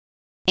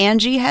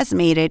Angie has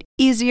made it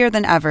easier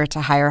than ever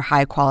to hire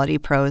high-quality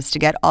pros to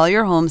get all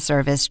your home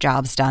service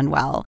jobs done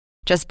well.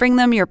 Just bring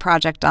them your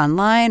project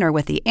online or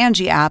with the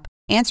Angie app,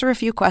 answer a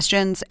few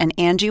questions, and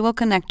Angie will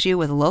connect you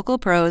with local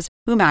pros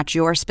who match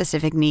your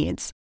specific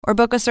needs. Or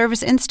book a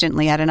service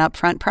instantly at an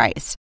upfront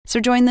price. So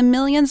join the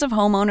millions of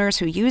homeowners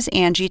who use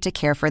Angie to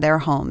care for their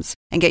homes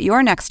and get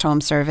your next home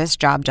service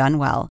job done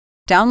well.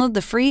 Download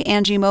the free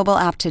Angie mobile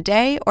app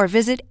today or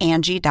visit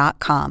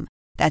Angie.com.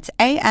 That's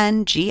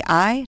ANGI.com.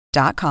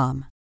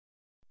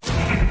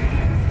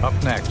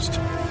 Up next,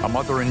 a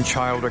mother and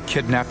child are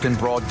kidnapped in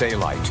broad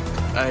daylight.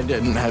 I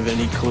didn't have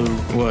any clue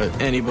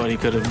what anybody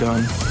could have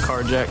done.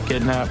 Carjack,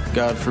 kidnap,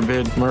 God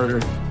forbid,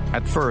 murder.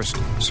 At first,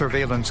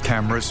 surveillance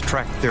cameras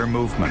tracked their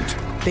movement.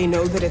 They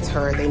know that it's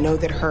her. They know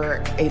that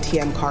her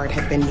ATM card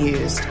had been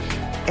used.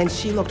 And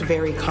she looked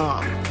very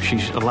calm.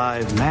 She's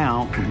alive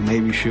now.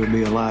 Maybe she'll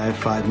be alive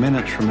 5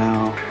 minutes from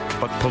now.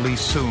 But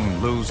police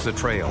soon lose the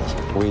trail.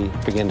 We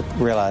begin to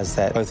realize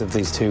that both of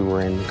these two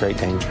were in great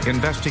danger.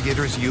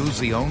 Investigators use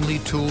the only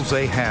tools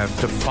they have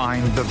to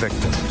find the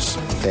victims.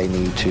 They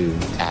need to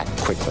act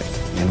quickly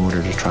in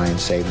order to try and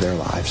save their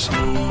lives.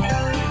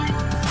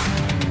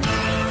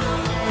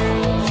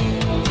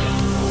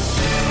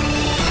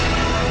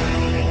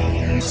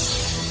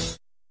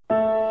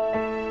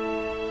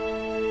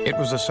 It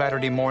was a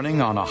Saturday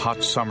morning on a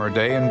hot summer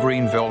day in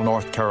Greenville,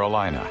 North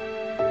Carolina.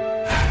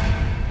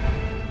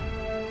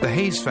 The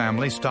Hayes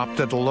family stopped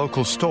at a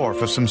local store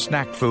for some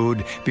snack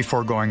food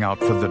before going out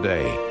for the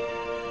day.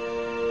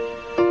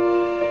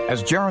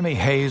 As Jeremy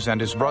Hayes and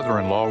his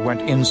brother-in-law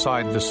went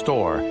inside the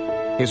store,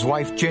 his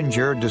wife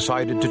Ginger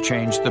decided to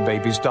change the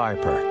baby's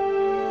diaper.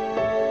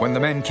 When the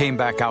men came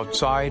back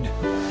outside,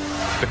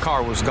 the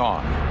car was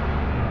gone.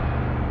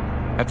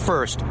 At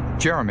first,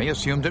 Jeremy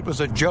assumed it was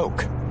a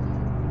joke.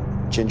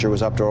 Ginger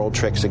was up to her old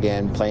tricks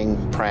again,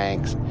 playing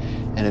pranks,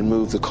 and had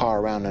moved the car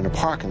around in a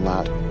parking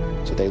lot.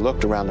 So they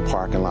looked around the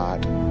parking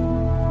lot.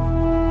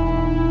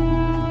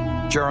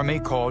 Jeremy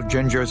called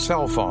Ginger's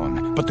cell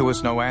phone, but there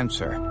was no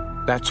answer.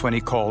 That's when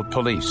he called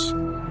police.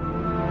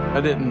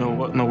 I didn't know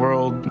what in the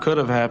world could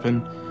have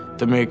happened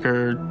to make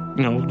her,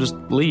 just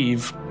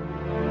leave.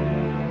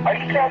 Are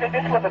you saying that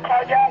this was a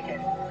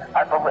carjacking?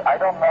 I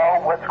don't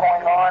know what's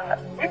going on.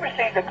 We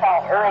received a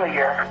call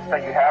earlier. So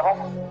you have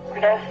them?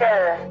 No,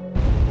 sir.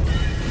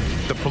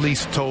 The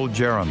police told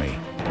Jeremy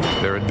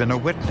there had been a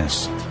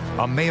witness,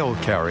 a mail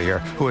carrier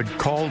who had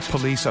called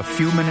police a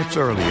few minutes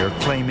earlier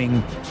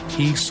claiming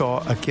he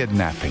saw a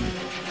kidnapping.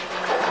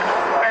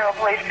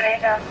 Police, can you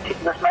hear?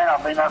 This may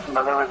not be nothing,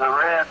 but there was a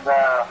red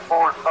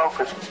Ford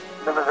Focus.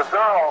 There was a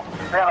girl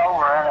bent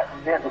over in it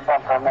getting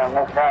something, and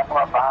this guy came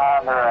up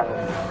behind her,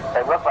 and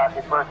they looked like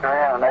he pushed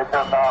her in, and they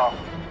took off.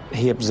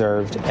 He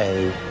observed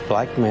a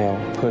black male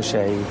push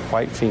a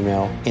white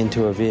female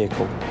into a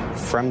vehicle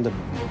from the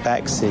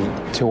back seat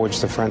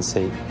towards the front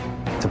seat.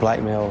 The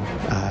black male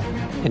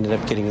ended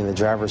up getting in the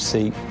driver's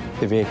seat.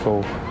 The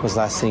vehicle was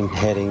last seen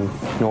heading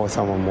north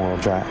on Memorial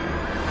Drive.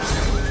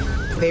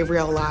 They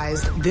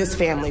realized this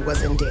family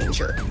was in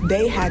danger.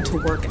 They had to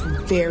work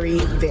very,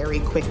 very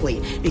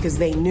quickly because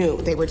they knew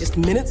they were just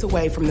minutes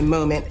away from the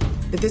moment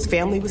that this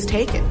family was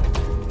taken.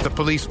 The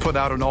police put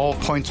out an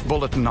all-points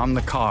bulletin on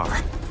the car.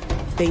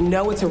 They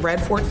know it's a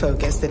red Ford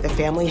Focus that the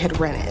family had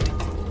rented.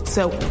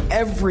 So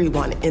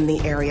everyone in the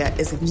area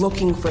is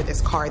looking for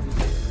this car.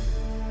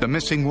 The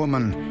missing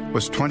woman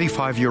was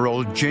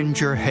 25-year-old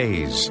Ginger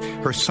Hayes.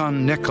 Her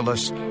son,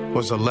 Nicholas,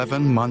 was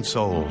 11 months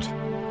old.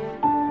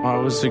 I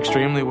was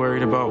extremely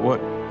worried about what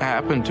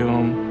happened to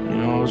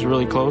him. I was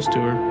really close to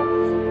her.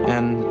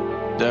 And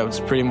that was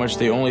pretty much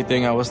the only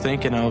thing I was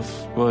thinking of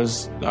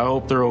was, I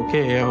hope they're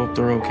okay, I hope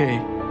they're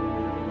okay.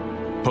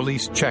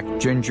 Police checked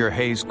Ginger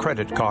Hayes'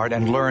 credit card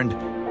and learned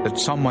that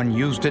someone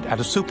used it at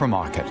a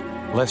supermarket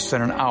less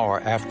than an hour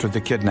after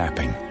the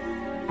kidnapping.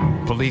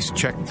 Police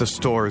checked the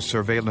store's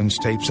surveillance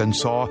tapes and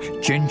saw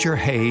Ginger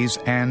Hayes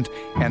and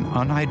an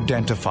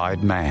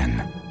unidentified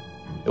man.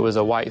 It was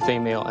a white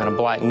female and a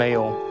black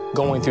male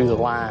going through the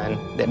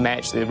line that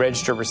matched the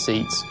register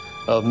receipts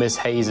of Miss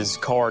Hayes'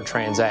 card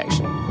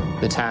transaction,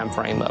 the time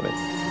frame of it.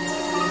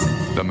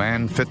 The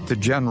man fit the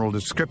general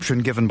description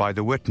given by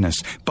the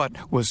witness, but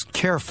was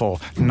careful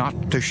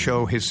not to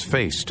show his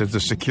face to the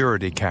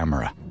security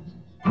camera.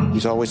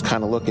 He's always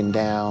kind of looking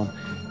down.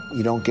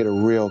 You don't get a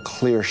real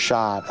clear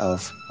shot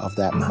of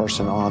that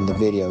person on the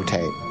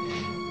videotape.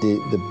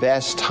 The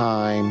best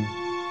time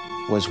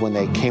was when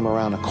they came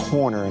around a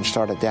corner and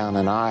started down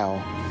an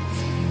aisle.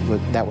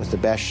 That was the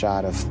best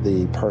shot of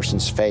the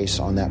person's face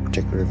on that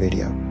particular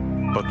video.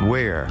 But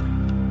where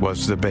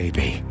was the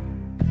baby?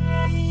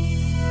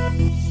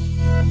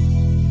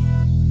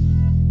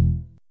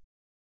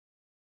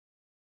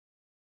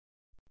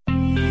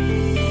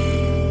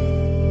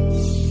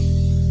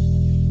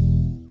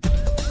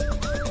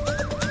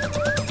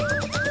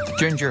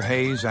 Ginger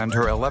Hayes and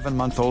her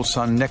 11-month-old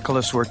son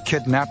Nicholas were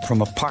kidnapped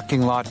from a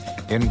parking lot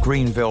in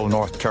Greenville,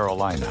 North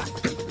Carolina.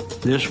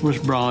 This was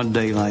broad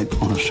daylight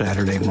on a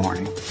Saturday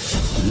morning.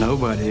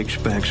 Nobody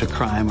expects a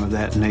crime of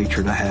that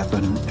nature to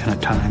happen in a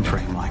time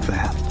frame like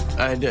that.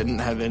 I didn't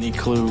have any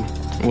clue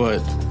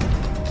what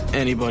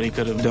anybody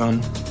could have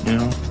done, you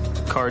know.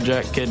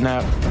 Carjack,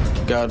 kidnap,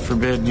 God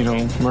forbid, you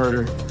know,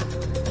 murder.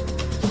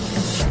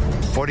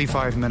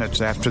 45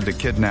 minutes after the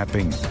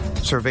kidnapping,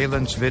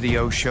 surveillance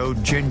video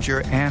showed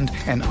Ginger and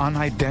an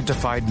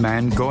unidentified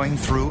man going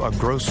through a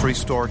grocery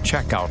store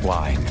checkout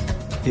line.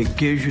 It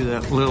gives you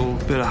that little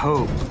bit of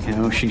hope. You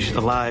know, she's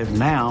alive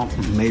now.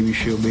 Maybe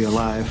she'll be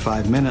alive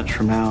 5 minutes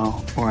from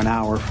now or an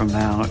hour from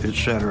now,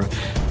 etc.,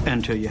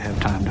 until you have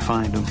time to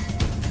find them.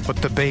 But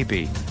the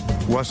baby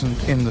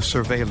wasn't in the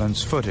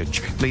surveillance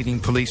footage, leading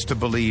police to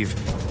believe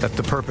that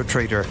the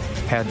perpetrator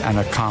had an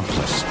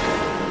accomplice.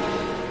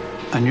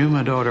 I knew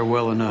my daughter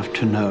well enough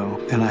to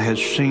know, and I had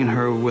seen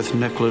her with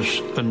Nicholas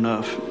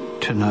enough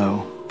to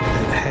know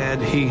that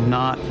had he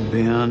not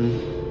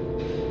been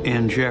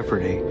in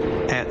jeopardy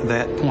at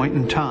that point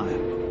in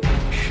time,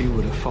 she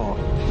would have fought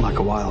like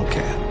a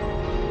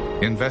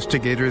wildcat.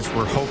 Investigators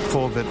were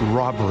hopeful that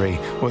robbery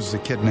was the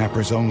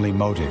kidnapper's only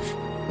motive.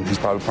 He's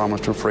probably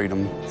promised her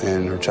freedom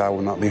and her child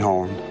will not be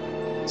harmed.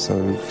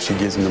 So she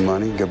gives him the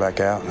money, go back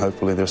out, and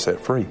hopefully they're set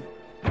free.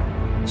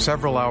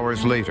 Several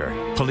hours later,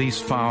 police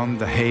found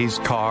the Hayes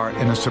car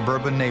in a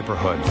suburban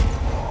neighborhood,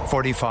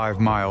 45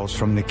 miles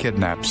from the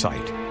kidnap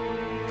site.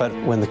 But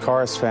when the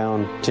car is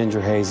found, Ginger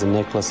Hayes and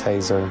Nicholas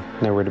Hayes are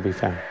nowhere to be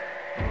found.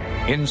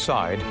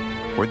 Inside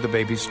were the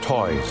baby's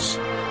toys.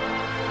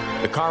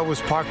 The car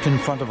was parked in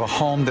front of a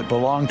home that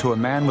belonged to a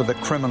man with a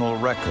criminal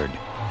record,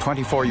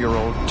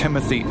 24-year-old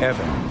Timothy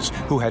Evans,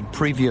 who had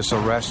previous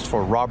arrests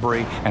for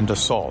robbery and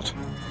assault.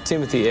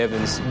 Timothy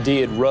Evans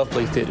did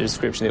roughly fit the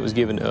description that was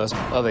given to us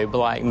of a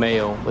black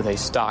male with a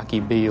stocky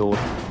build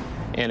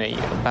and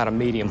about a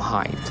medium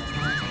height.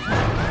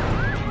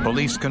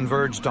 Police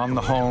converged on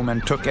the home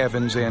and took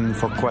Evans in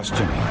for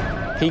questioning.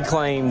 He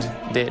claimed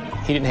that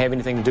he didn't have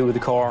anything to do with the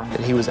car,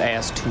 that he was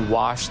asked to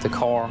wash the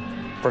car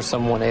for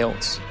someone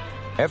else.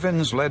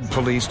 Evans led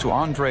police to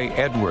Andre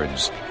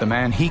Edwards, the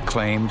man he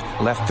claimed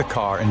left the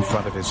car in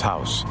front of his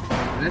house.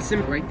 That's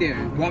him right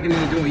there, walking in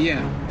the door,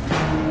 yeah.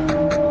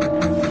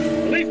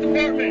 Police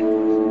department!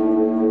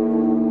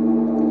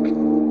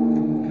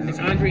 Is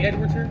Andre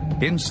Edwards here?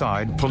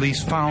 Inside,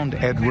 police found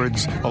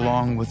Edwards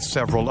along with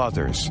several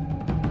others.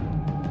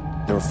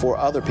 There were 4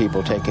 other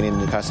people taken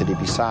into custody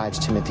besides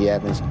Timothy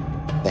Evans.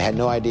 They had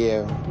no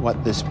idea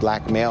what this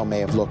black male may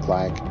have looked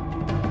like,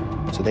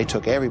 so they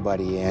took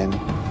everybody in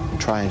to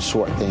try and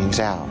sort things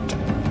out.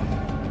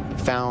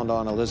 Found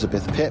on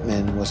Elizabeth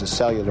Pittman was a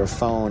cellular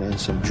phone and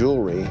some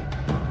jewelry,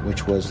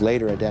 which was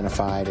later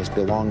identified as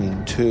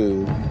belonging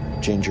to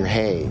Ginger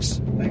Hayes.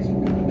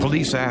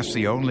 Police asked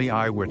the only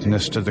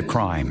eyewitness to the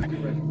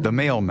crime, the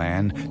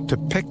mailman, to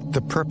pick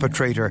the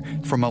perpetrator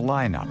from a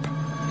lineup.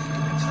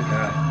 That's the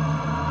guy.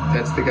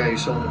 That's the guy you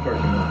saw in the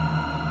parking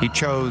lot. He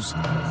chose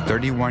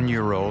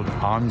 31-year-old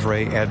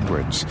Andre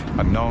Edwards,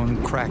 a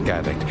known crack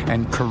addict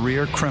and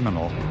career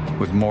criminal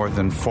with more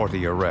than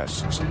 40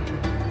 arrests.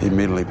 He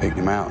immediately picked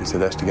him out and said,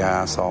 "That's the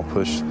guy I saw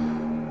push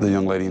the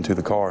young lady into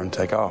the car and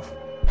take off."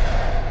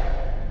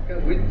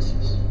 Got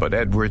witnesses. But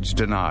Edwards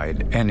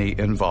denied any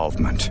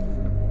involvement.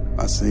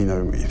 I said,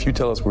 if you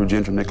tell us where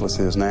Ginger Nicholas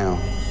is now,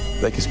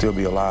 they can still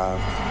be alive,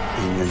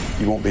 and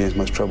you won't be in as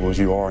much trouble as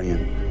you are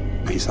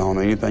in. He said, "I don't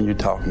know anything you're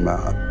talking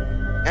about."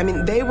 I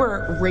mean, they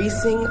were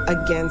racing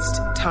against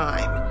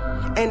time.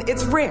 And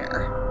it's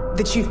rare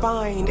that you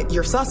find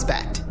your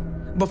suspect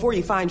before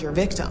you find your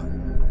victim.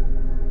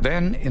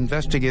 Then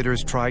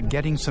investigators tried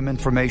getting some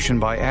information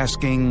by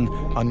asking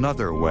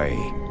another way.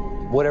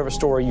 Whatever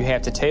story you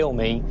have to tell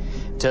me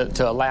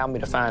to allow me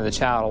to find the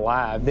child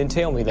alive, then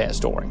tell me that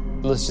story.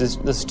 Let's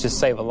just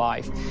save a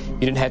life. You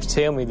didn't have to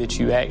tell me that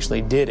you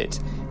actually did it.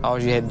 All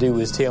you had to do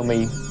was tell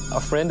me, a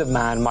friend of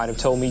mine might have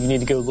told me you need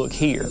to go look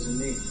here.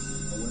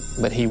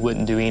 But he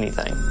wouldn't do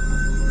anything.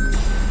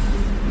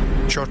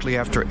 Shortly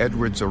after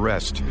Edwards'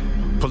 arrest,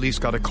 police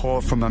got a call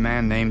from a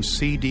man named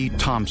C.D.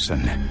 Thompson.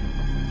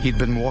 He'd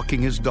been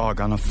walking his dog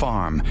on a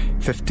farm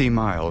 50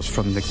 miles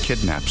from the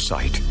kidnap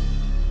site.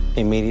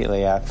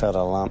 Immediately, I felt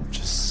a lump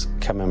just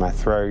come in my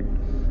throat,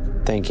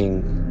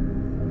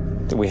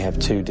 thinking that we have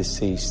 2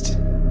 deceased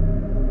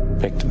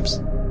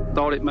victims.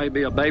 Thought it may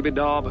be a baby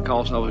doll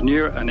because I was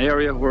near an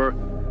area where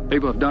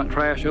people have dumped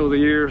trash over the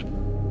years.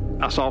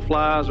 I saw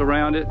flies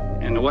around it,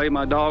 and the way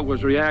my dog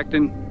was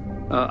reacting,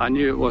 I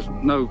knew it was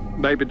no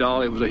baby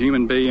doll, it was a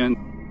human being.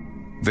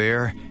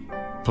 There,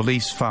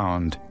 police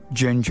found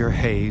Ginger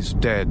Hayes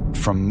dead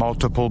from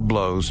multiple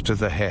blows to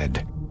the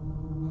head.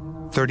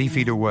 30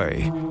 feet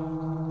away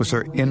was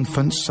her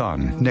infant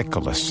son,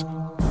 Nicholas,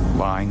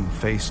 lying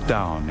face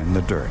down in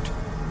the dirt.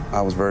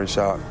 I was very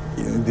shocked.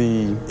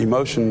 The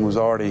emotion was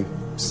already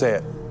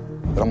set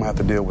that I'm going to have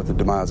to deal with the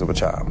demise of a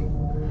child,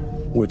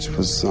 which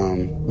was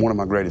one of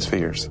my greatest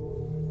fears.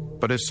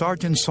 But as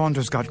Sergeant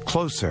Saunders got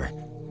closer,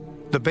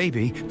 the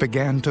baby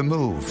began to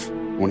move.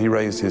 When he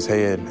raised his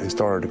head and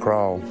started to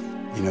crawl,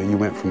 you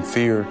went from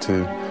fear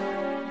to,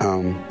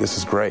 this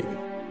is great.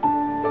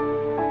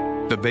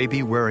 The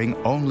baby, wearing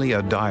only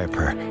a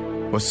diaper,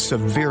 was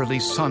severely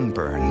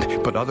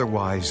sunburned, but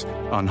otherwise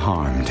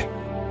unharmed.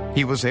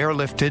 he was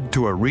airlifted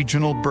to a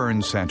regional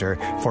burn center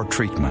for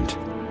treatment.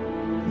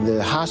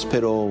 The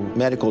hospital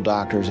medical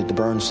doctors at the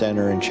burn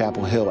center in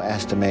Chapel Hill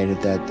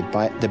estimated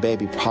that the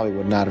baby probably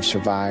would not have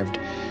survived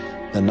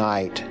the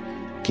night,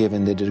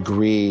 given the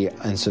degree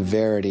and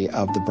severity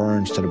of the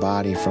burns to the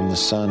body from the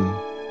sun.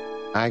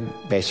 I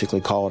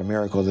basically call it a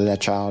miracle that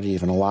that child is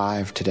even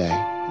alive today,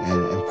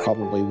 and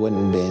probably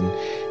wouldn't have been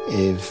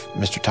if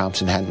Mr.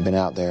 Thompson hadn't been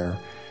out there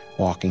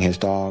walking his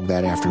dog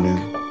that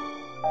afternoon.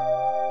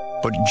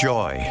 But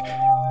joy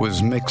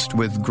was mixed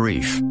with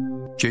grief.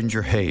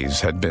 Ginger Hayes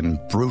had been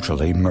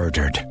brutally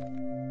murdered.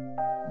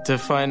 To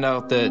find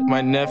out that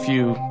my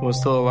nephew was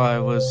still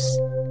alive was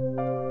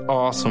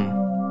awesome.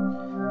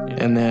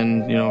 And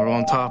then,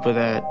 on top of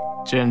that,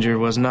 Ginger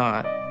was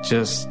not.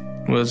 Just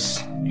was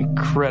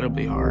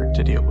incredibly hard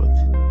to deal with.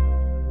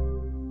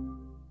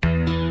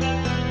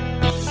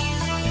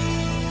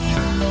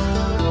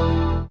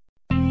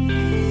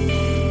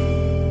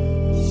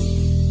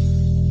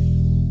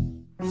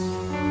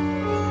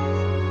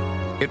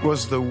 It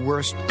was the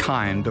worst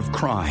kind of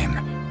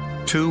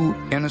crime. 2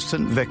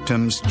 innocent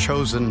victims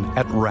chosen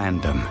at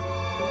random.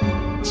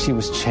 She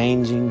was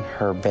changing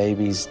her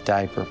baby's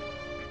diaper,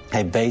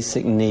 a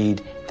basic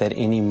need that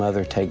any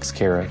mother takes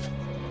care of.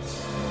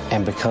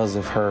 And because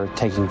of her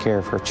taking care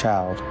of her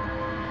child,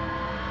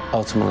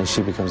 ultimately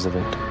she becomes the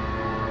victim.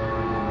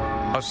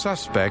 A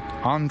suspect,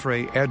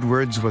 Andre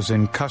Edwards, was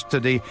in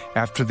custody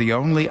after the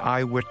only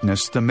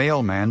eyewitness, the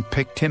mailman,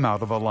 picked him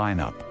out of a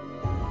lineup.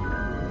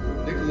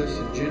 Nicholas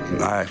and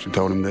Ginger. I actually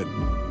told him that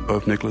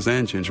both Nicholas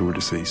and Ginger were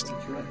deceased.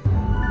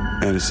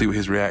 And to see what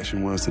his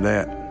reaction was to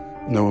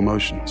that, no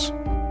emotions.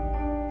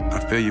 I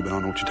feel you, but I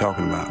don't know what you're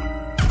talking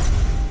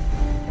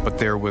about. But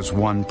there was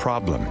one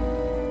problem.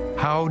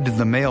 How did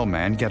the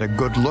mailman get a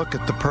good look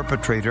at the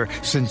perpetrator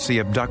since the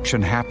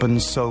abduction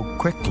happened so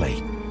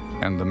quickly?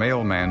 And the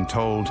mailman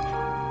told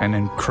an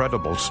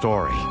incredible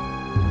story.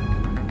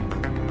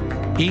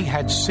 He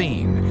had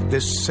seen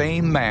this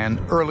same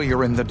man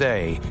earlier in the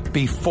day,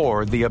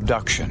 before the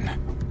abduction.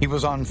 He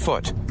was on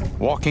foot,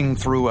 walking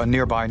through a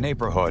nearby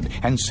neighborhood,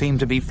 and seemed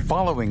to be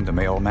following the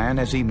mailman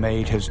as he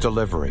made his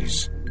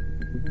deliveries.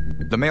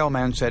 The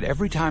mailman said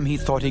every time he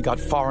thought he got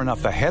far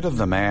enough ahead of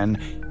the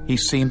man, he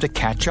seemed to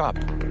catch up.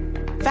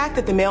 The fact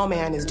that the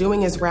mailman is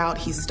doing his route,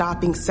 he's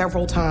stopping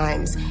several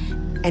times,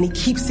 and he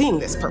keeps seeing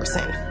this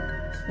person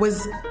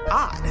was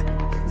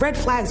odd. Red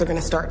flags are going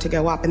to start to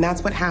go up, and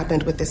that's what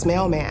happened with this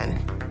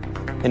mailman.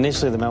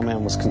 Initially, the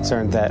mailman was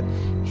concerned that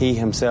he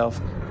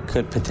himself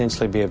could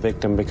potentially be a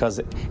victim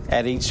because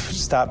at each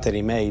stop that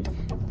he made,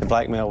 the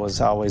blackmail was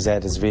always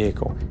at his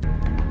vehicle.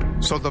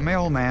 So the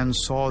mailman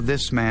saw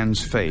this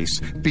man's face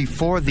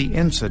before the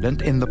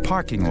incident in the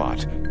parking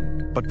lot,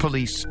 but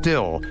police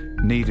still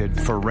needed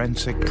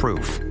forensic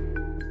proof.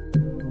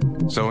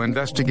 So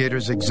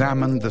investigators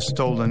examined the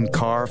stolen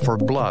car for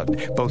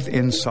blood, both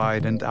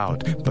inside and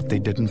out, but they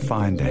didn't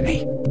find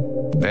any.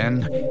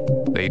 Then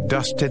they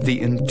dusted the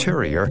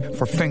interior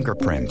for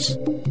fingerprints.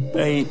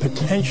 A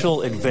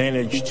potential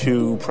advantage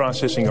to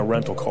processing a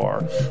rental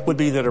car would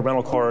be that a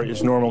rental car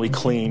is normally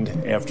cleaned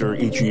after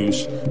each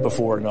use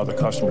before another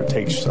customer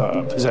takes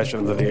possession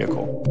of the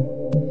vehicle.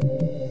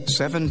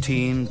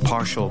 17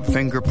 partial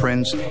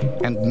fingerprints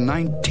and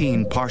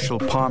 19 partial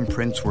palm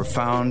prints were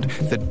found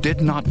that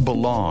did not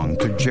belong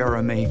to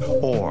Jeremy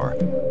or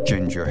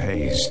Ginger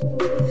Hayes.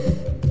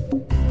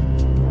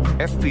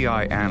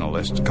 FBI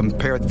analysts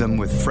compared them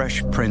with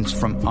fresh prints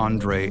from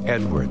Andre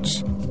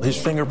Edwards. His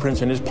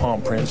fingerprints and his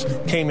palm prints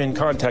came in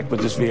contact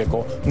with this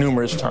vehicle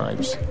numerous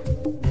times.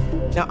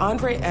 Now,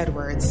 Andre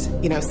Edwards,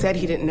 said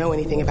he didn't know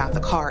anything about the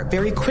car.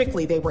 Very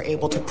quickly, they were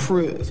able to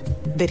prove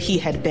that he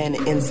had been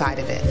inside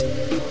of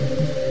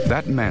it.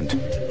 That meant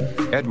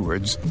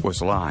Edwards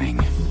was lying.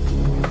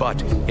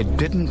 But it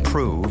didn't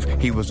prove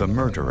he was a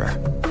murderer.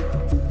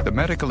 The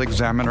medical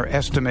examiner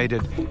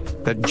estimated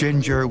that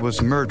Ginger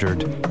was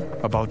murdered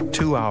about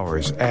 2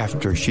 hours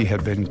after she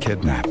had been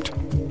kidnapped.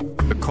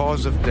 The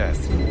cause of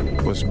death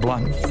was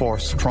blunt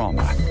force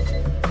trauma.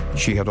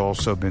 She had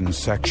also been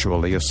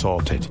sexually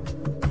assaulted.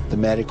 The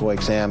medical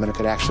examiner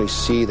could actually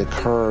see the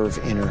curve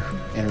in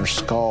her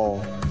skull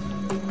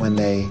when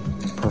they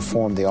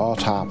performed the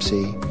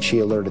autopsy. She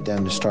alerted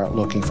them to start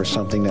looking for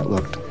something that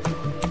looked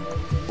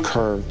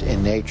curved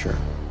in nature.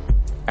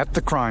 At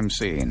the crime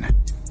scene,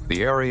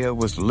 the area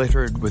was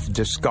littered with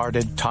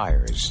discarded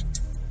tires.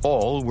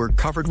 All were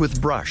covered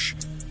with brush,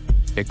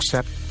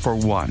 except for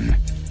one,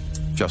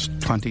 just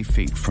 20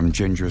 feet from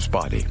Ginger's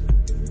body.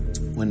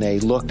 When they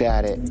looked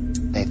at it,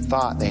 they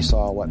thought they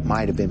saw what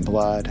might have been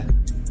blood.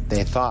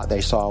 They thought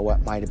they saw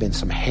what might have been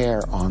some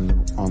hair on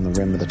the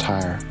rim of the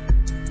tire.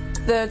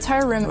 The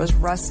tire rim was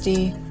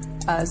rusty,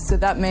 so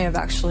that may have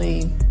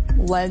actually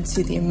led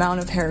to the amount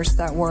of hairs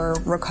that were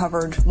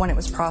recovered when it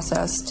was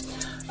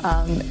processed.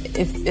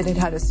 If it had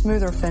had a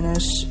smoother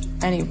finish,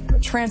 any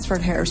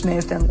transferred hairs may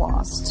have been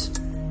lost.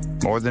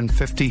 More than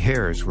 50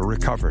 hairs were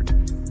recovered,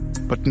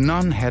 but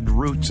none had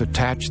roots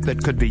attached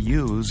that could be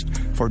used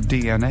for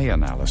DNA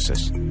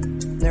analysis.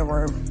 There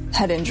were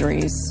head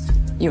injuries,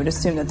 you would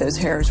assume that those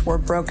hairs were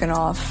broken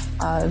off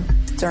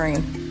during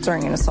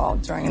an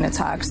assault, during an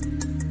attack.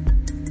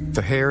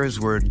 The hairs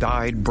were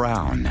dyed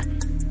brown.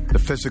 The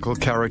physical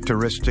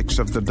characteristics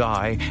of the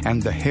dye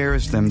and the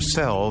hairs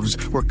themselves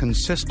were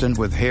consistent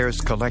with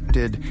hairs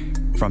collected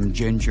from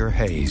Ginger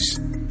Hayes.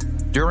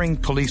 During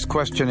police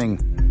questioning,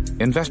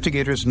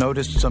 investigators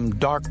noticed some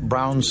dark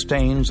brown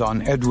stains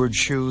on Edwards'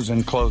 shoes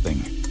and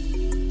clothing.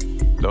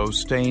 Those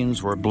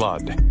stains were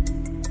blood,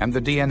 and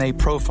the DNA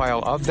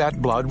profile of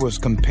that blood was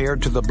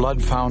compared to the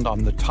blood found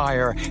on the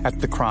tire at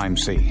the crime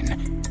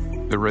scene.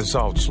 The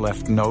results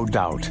left no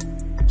doubt.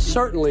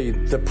 Certainly,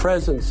 the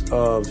presence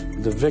of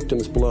the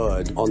victim's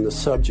blood on the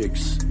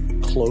subject's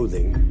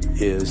clothing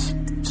is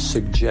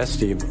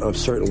suggestive of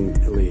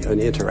certainly an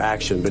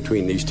interaction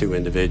between these two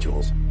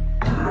individuals.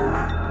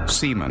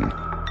 Semen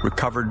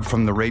recovered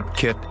from the rape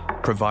kit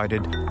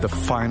provided the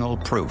final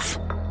proof.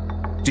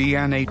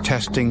 DNA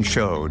testing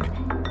showed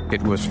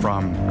it was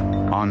from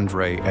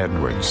Andre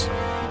Edwards.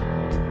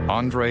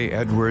 Andre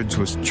Edwards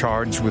was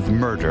charged with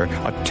murder,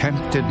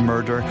 attempted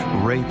murder,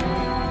 rape,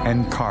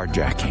 and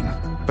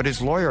carjacking. But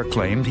his lawyer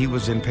claimed he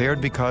was impaired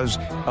because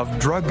of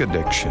drug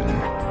addiction.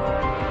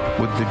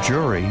 Would the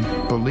jury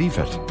believe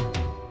it?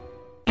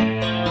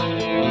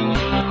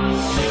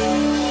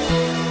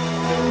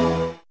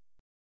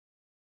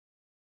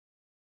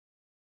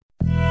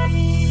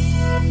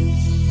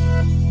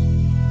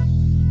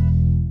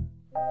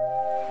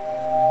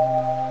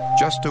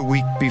 Just a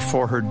week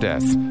before her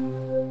death,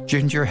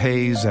 Ginger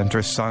Hayes and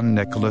her son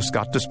Nicholas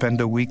got to spend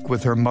a week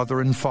with her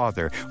mother and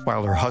father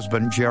while her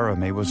husband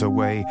Jeremy was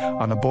away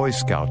on a Boy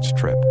Scouts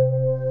trip.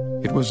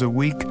 It was a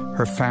week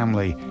her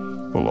family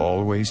will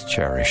always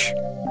cherish.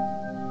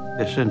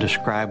 It's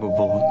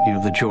indescribable,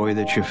 the joy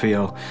that you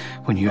feel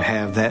when you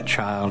have that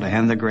child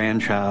and the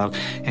grandchild,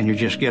 and you're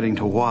just getting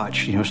to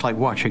watch. It's like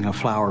watching a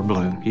flower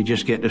bloom. You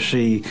just get to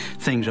see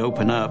things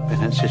open up,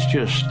 and it's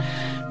just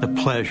the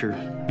pleasure,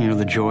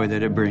 the joy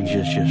that it brings.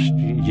 It's just,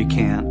 you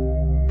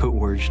can't put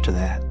words to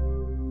that.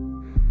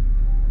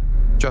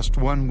 Just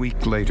 1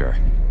 week later,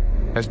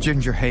 as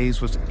Ginger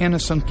Hayes was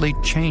innocently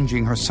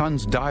changing her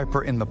son's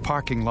diaper in the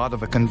parking lot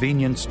of a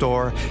convenience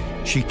store,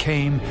 she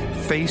came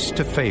face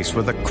to face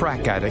with a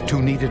crack addict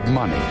who needed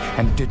money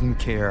and didn't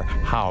care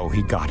how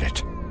he got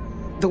it.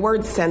 The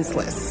word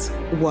senseless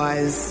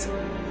was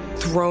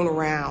thrown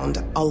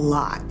around a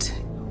lot.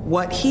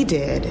 What he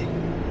did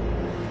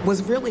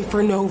was really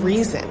for no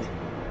reason.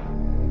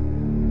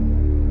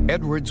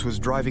 Edwards was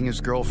driving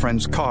his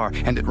girlfriend's car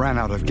and it ran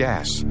out of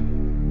gas.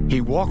 He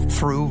walked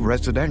through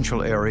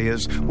residential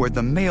areas where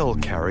the mail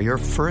carrier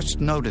first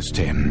noticed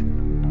him.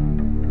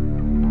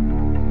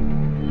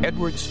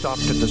 Edwards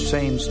stopped at the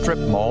same strip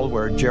mall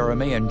where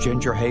Jeremy and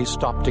Ginger Hayes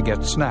stopped to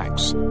get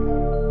snacks.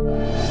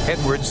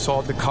 Edwards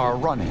saw the car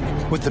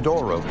running with the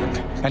door open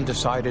and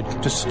decided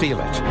to steal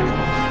it.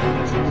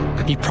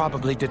 He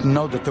probably didn't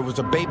know that there was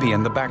a baby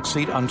in the back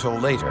seat until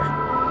later.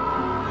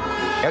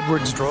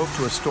 Edwards drove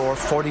to a store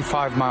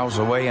 45 miles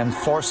away and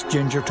forced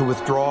Ginger to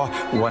withdraw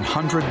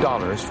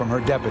 $100 from her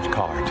debit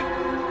card.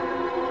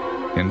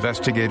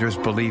 Investigators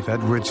believe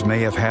Edwards may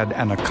have had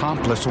an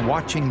accomplice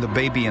watching the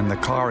baby in the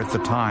car at the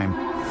time.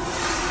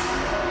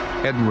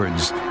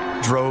 Edwards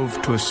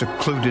drove to a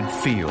secluded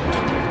field,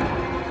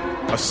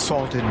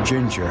 assaulted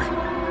Ginger,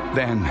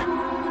 then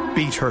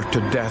beat her to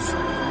death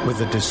with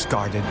a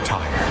discarded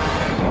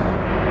tire.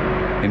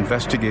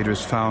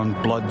 Investigators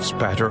found blood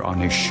spatter on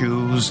his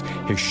shoes,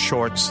 his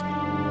shorts,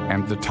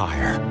 and the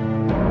tire.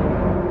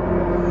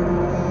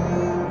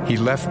 He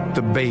left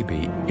the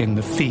baby in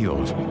the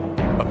field,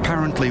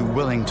 apparently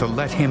willing to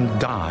let him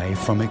die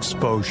from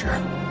exposure.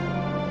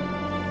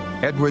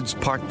 Edwards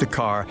parked the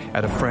car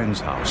at a friend's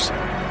house,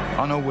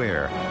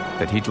 unaware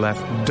that he'd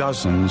left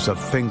dozens of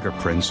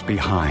fingerprints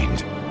behind.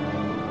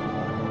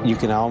 You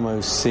can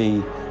almost see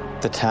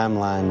the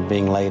timeline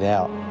being laid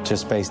out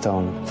just based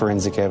on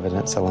forensic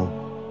evidence alone.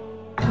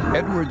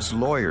 Edwards'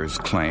 lawyers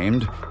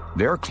claimed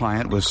their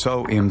client was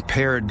so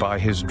impaired by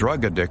his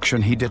drug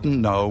addiction he didn't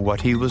know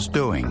what he was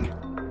doing.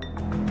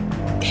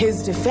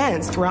 His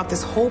defense throughout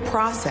this whole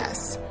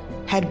process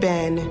had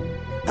been,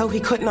 he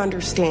couldn't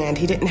understand,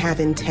 he didn't have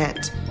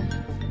intent.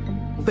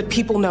 But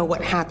people know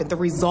what happened. The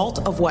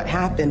result of what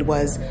happened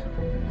was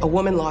a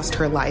woman lost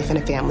her life and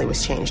a family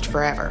was changed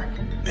forever.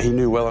 He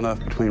knew well enough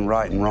between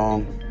right and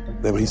wrong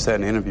that when he sat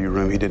in the interview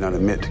room, he did not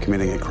admit to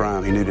committing a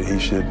crime. He knew that he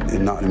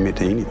should not admit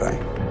to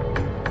anything.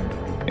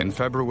 In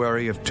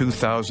February of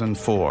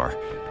 2004,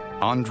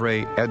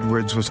 Andre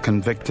Edwards was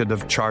convicted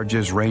of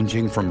charges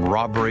ranging from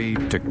robbery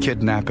to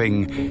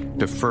kidnapping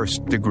to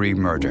first-degree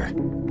murder.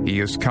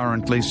 He is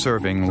currently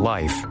serving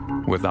life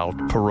without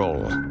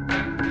parole.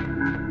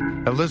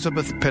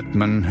 Elizabeth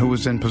Pittman, who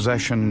was in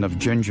possession of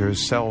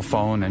Ginger's cell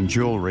phone and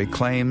jewelry,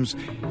 claims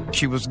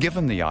she was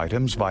given the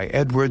items by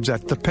Edwards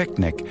at the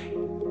picnic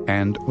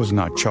and was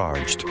not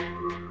charged.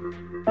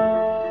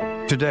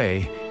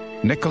 Today,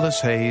 Nicholas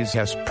Hayes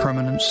has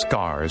permanent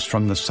scars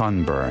from the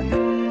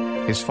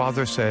sunburn. His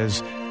father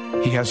says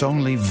he has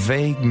only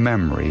vague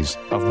memories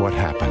of what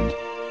happened.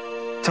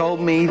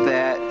 Told me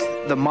that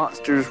the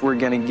monsters were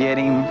going to get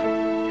him.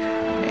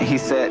 He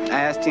said,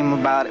 I asked him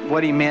about it,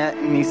 what he meant,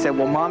 and he said,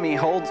 well, Mommy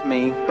holds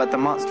me, but the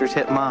monsters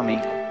hit Mommy.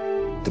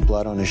 The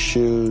blood on his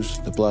shoes,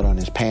 the blood on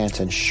his pants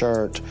and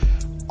shirt,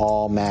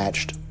 all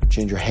matched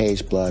Ginger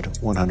Hayes' blood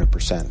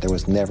 100%. There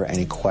was never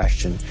any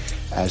question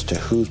as to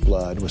whose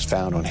blood was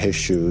found on his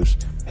shoes,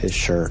 his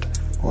shirt,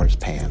 or his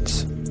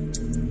pants.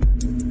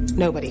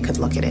 Nobody could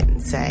look at it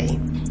and say,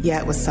 yeah,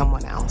 it was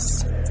someone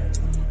else.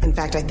 In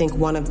fact, I think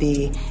one of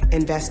the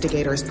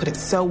investigators put it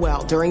so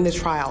well during the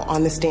trial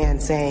on the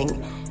stand, saying,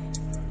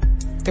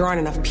 there aren't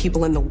enough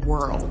people in the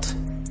world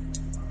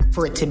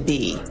for it to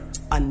be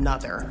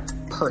another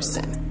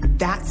person.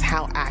 That's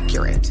how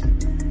accurate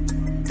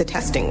the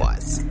testing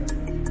was.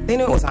 They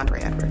knew it was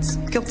Andre Edwards.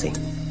 Guilty.